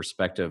that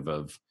perspective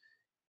of,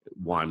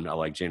 one, I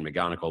like Jane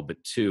McGonigal,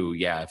 but two,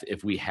 yeah,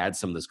 if we had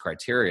some of this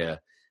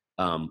criteria,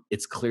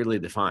 it's clearly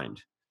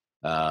defined.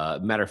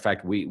 Matter of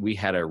fact, we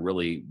had a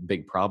really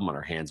big problem on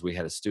our hands. We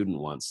had a student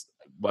once,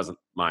 it wasn't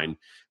mine,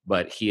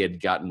 but he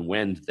had gotten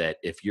wind that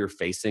if you're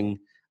facing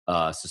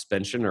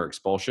suspension or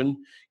expulsion,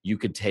 you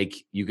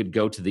could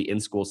go to the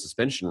in-school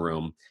suspension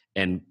room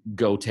and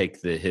go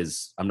take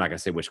his, I'm not going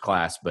to say which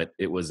class, but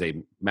it was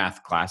a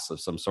math class of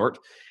some sort.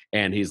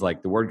 And he's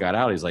like, the word got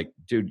out. He's like,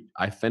 dude,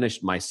 I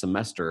finished my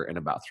semester in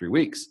about 3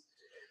 weeks.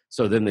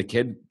 So then the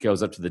kid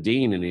goes up to the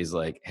dean and he's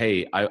like,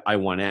 hey, I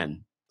want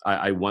in.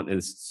 I want, and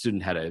the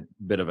student had a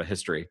bit of a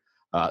history,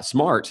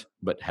 smart,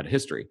 but had a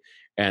history.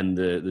 And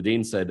the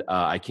dean said,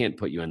 I can't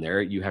put you in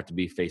there. You have to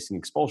be facing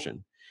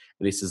expulsion.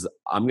 And he says,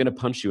 I'm going to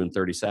punch you in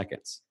 30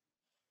 seconds.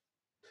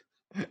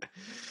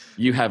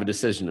 You have a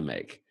decision to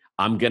make.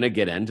 I'm going to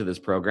get into this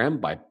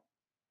program by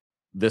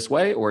this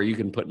way, or you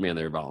can put me in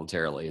there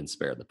voluntarily and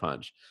spare the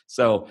punch.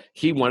 So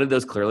he wanted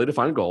those clearly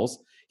defined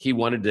goals. He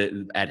wanted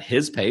to at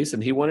his pace,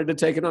 and he wanted to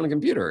take it on a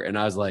computer. And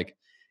I was like,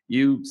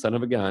 you son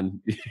of a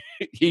gun.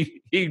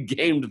 he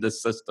gamed the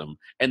system,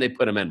 and they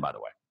put him in, by the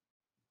way.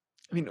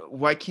 I mean,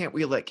 why can't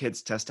we let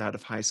kids test out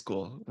of high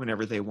school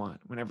whenever they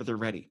want, whenever they're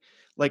ready?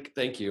 Like,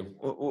 Thank you.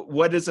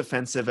 what is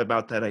offensive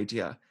about that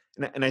idea?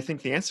 And I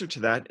think the answer to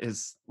that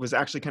was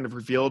actually kind of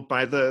revealed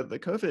by the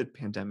COVID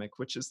pandemic,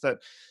 which is that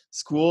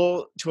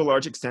school, to a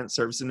large extent,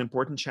 serves an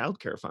important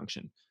childcare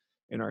function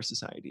in our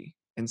society.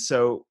 And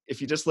so,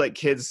 if you just let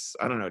kids,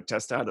 I don't know,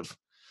 test out of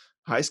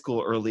high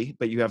school early,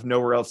 but you have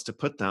nowhere else to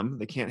put them,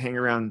 they can't hang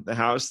around the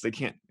house,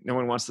 no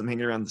one wants them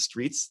hanging around the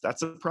streets.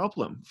 That's a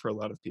problem for a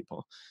lot of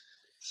people.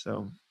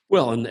 So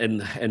Well,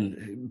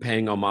 and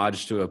paying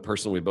homage to a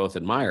person we both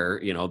admire,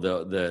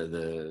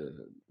 the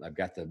I've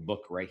got the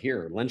book right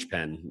here,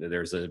 Lynchpin.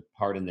 There's a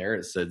part in there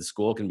that said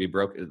school can be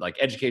broken, like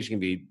education can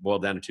be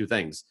boiled down to two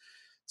things: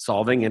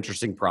 solving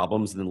interesting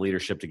problems and then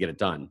leadership to get it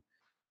done.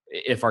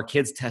 If our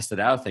kids tested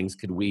out things,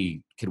 could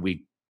we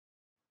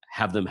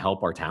have them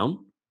help our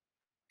town?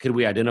 Could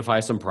we identify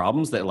some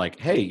problems that, like,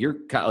 hey,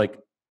 like,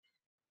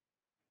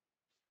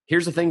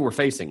 here's the thing we're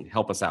facing,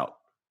 help us out?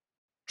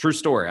 True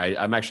story.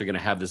 I'm actually going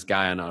to have this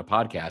guy on a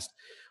podcast.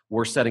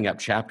 We're setting up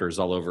chapters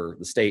all over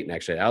the state and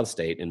actually out of the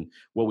state. And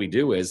what we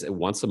do is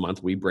once a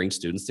month, we bring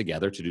students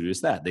together to do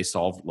just that. They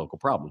solve local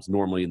problems,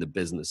 normally in the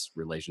business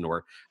relation, or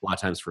a lot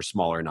of times for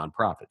smaller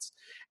nonprofits.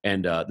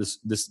 And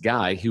this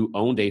guy who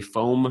owned a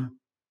foam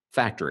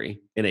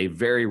factory in a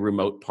very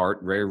remote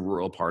part, very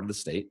rural part of the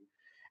state,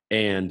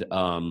 and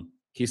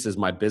he says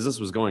my business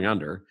was going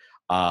under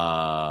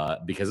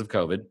because of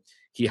COVID.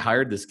 He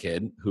hired this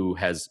kid who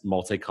has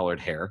multicolored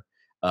hair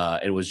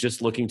and was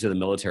just looking to the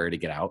military to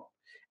get out.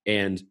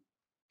 And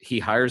he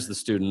hires the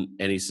student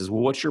and he says,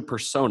 well, what's your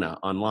persona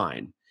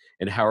online?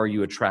 And how are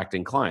you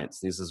attracting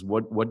clients? And he says,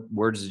 what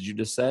words did you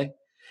just say?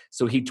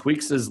 So he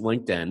tweaks his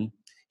LinkedIn.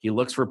 He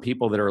looks for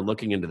people that are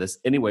looking into this.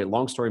 Anyway,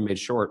 long story made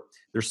short,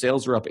 their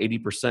sales are up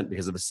 80%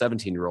 because of a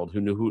 17-year-old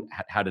who knew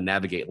how to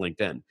navigate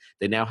LinkedIn.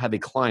 They now have a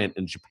client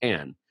in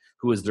Japan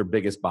who is their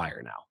biggest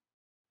buyer now.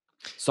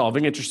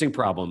 Solving interesting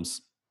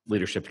problems,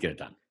 leadership to get it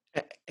done.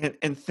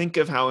 And think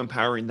of how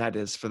empowering that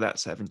is for that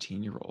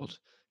 17-year-old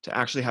to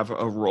actually have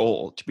a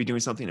role, to be doing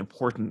something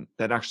important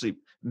that actually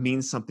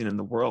means something in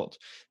the world.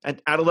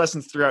 And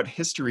adolescents throughout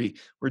history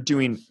were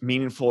doing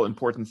meaningful,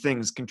 important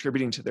things,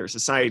 contributing to their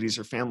societies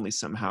or families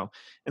somehow.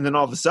 And then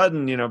all of a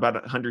sudden, about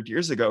 100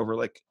 years ago, we're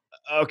like,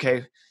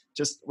 okay,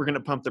 we're going to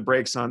pump the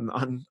brakes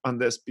on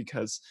this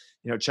because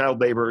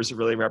child labor is a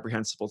really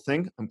reprehensible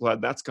thing. I'm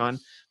glad that's gone.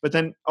 But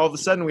then all of a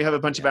sudden, we have a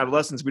bunch of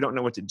adolescents. We don't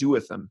know what to do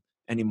with them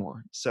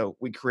anymore. So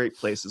we create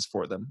places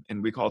for them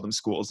and we call them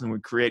schools, and we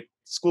create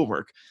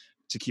schoolwork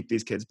to keep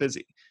these kids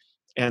busy.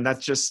 And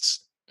that's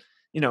just,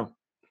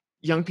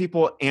 young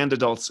people and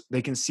adults,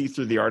 they can see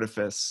through the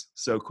artifice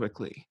so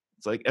quickly.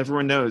 It's like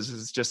everyone knows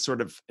it's just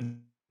sort of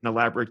an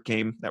elaborate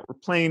game that we're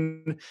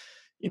playing.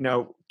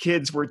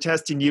 Kids, we're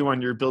testing you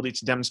on your ability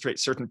to demonstrate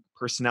certain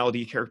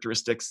personality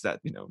characteristics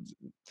that,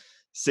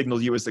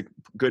 signal you as a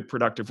good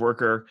productive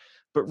worker.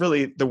 But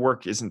really, the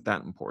work isn't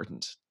that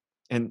important.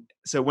 And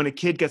so when a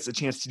kid gets a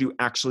chance to do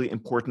actually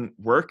important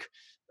work,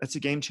 that's a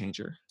game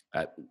changer.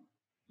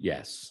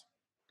 Yes.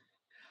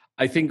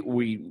 I think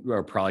we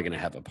are probably going to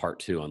have a part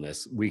 2 on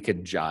this. We could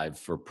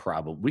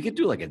we could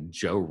do like a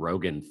Joe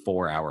Rogan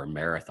 4-hour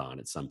marathon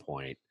at some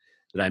point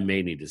that I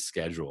may need to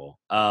schedule.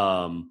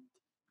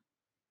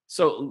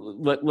 So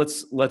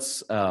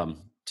let's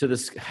to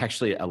this,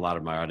 actually a lot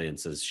of my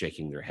audience is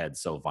shaking their head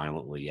so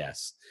violently,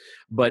 yes.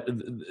 But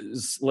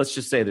let's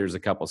just say there's a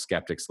couple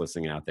skeptics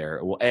listening out there.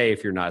 Well,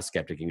 if you're not a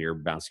skeptic and you're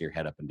bouncing your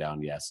head up and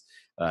down, yes,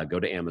 go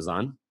to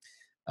Amazon,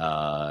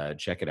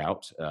 check it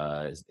out.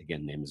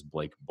 Again, name is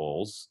Blake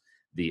Bowles.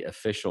 The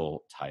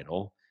official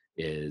title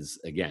is,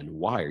 again,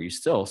 Why Are You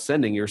Still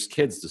Sending Your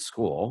Kids to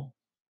School?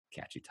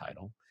 Catchy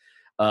title.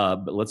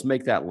 But let's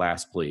make that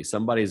last plea.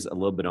 Somebody's a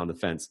little bit on the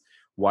fence.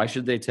 Why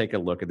should they take a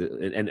look at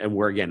it? And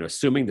we're, again,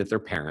 assuming that they're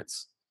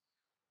parents.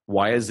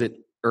 Why is it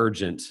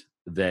urgent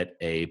that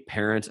a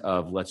parent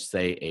of, let's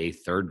say, a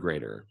third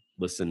grader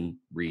listen,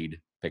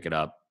 read, pick it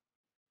up,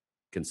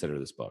 consider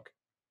this book?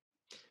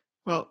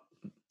 Well,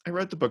 I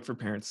wrote the book for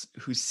parents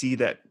who see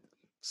that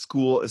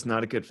school is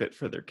not a good fit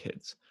for their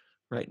kids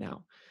right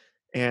now.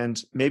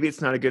 And maybe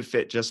it's not a good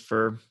fit just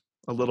for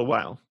a little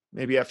while.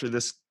 Maybe after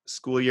this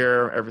school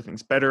year,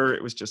 everything's better.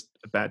 It was just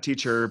a bad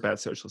teacher, bad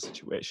social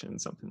situation,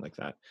 something like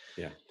that.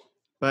 Yeah.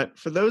 But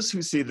for those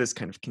who see this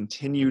kind of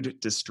continued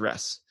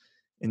distress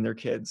in their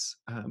kids,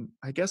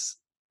 I guess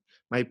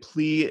my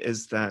plea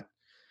is that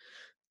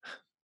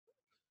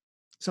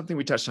something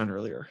we touched on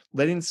earlier,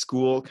 letting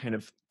school kind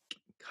of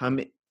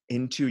come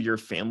into your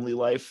family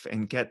life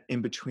and get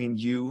in between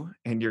you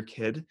and your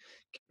kid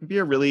can be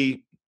a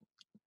really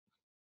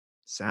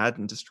sad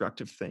and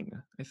destructive thing,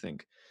 I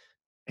think.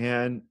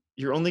 And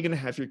you're only going to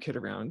have your kid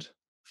around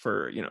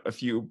for, a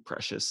few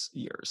precious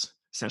years,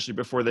 essentially,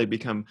 before they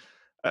become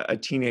a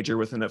teenager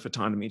with enough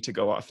autonomy to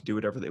go off and do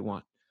whatever they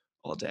want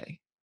all day.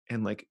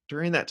 And like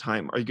during that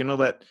time, are you going to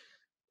let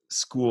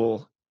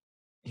school,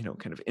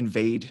 kind of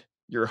invade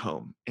your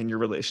home and your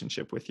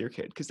relationship with your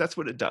kid? Because that's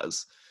what it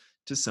does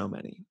to so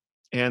many.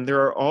 And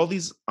there are all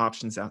these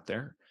options out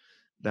there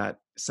that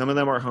some of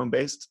them are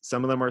home-based,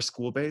 some of them are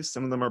school-based,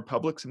 some of them are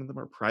public, some of them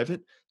are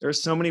private. There are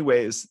so many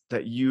ways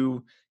that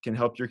you can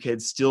help your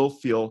kids still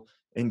feel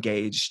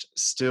engaged,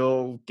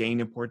 still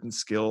gain important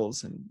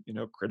skills and,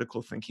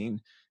 critical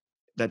thinking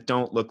that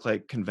don't look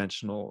like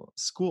conventional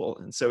school.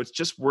 And so it's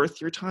just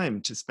worth your time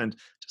to spend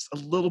just a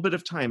little bit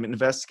of time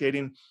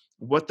investigating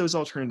what those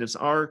alternatives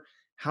are,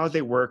 how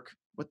they work,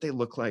 what they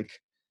look like,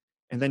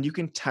 and then you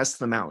can test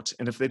them out.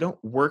 And if they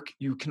don't work,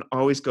 you can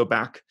always go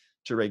back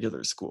to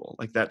regular school.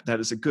 Like that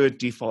is a good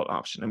default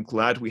option. I'm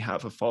glad we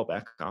have a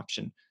fallback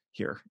option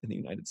here in the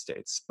United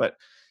States. But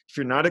if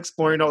you're not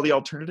exploring all the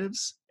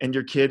alternatives and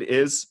your kid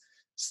is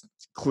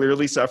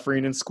clearly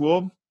suffering in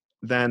school,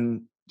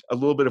 then a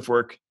little bit of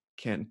work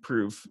can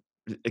prove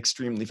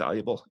extremely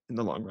valuable in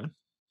the long run.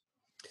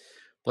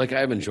 Blake,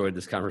 I've enjoyed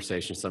this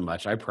conversation so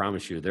much. I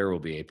promise you there will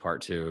be a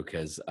part two,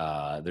 because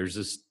there's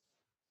just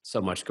so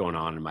much going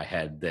on in my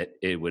head that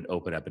it would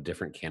open up a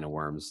different can of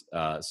worms.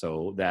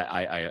 So that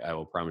I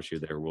will promise you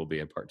there will be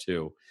a part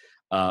two.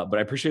 But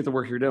I appreciate the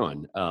work you're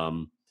doing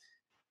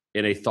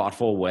in a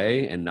thoughtful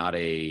way and not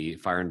a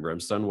fire and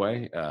brimstone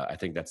way. I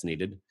think that's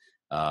needed.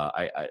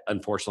 I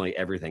unfortunately,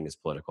 everything is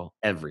political.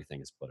 Everything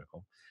is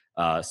political.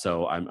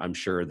 So I'm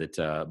sure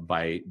that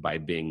by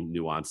being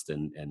nuanced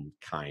and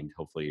kind,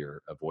 hopefully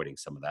you're avoiding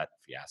some of that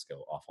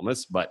fiasco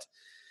awfulness. But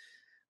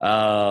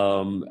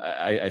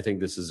I think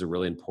this is a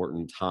really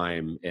important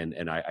time,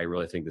 and I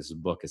really think this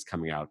book is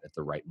coming out at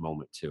the right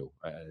moment too.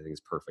 I think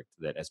it's perfect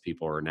that as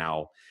people are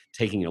now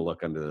taking a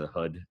look under the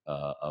hood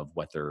of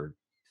what their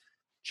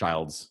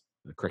child's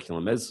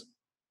curriculum is,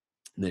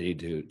 they need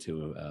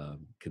to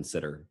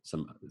consider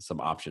some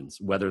options,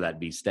 whether that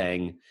be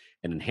staying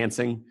and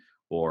enhancing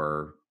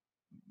or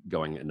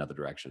going another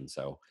direction.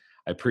 So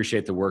I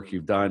appreciate the work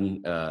you've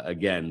done.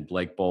 Again,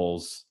 Blake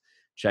Boles,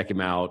 check him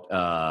out.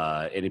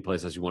 Any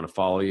places you want to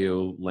follow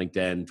you,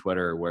 LinkedIn,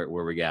 Twitter,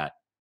 where we got?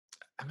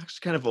 I'm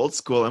actually kind of old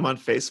school. I'm on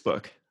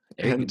Facebook.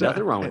 And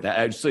nothing wrong with that.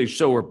 Actually,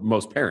 so are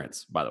most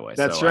parents, by the way.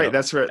 That's so right.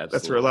 That's where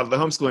a lot of the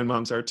homeschooling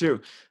moms are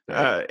too.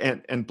 Right.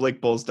 And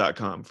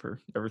BlakeBoles.com for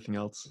everything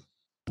else.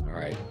 All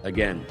right.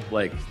 Again,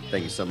 Blake,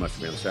 thank you so much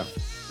for being on the show.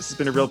 This has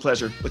been a real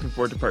pleasure. Looking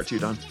forward to part two,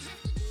 Don.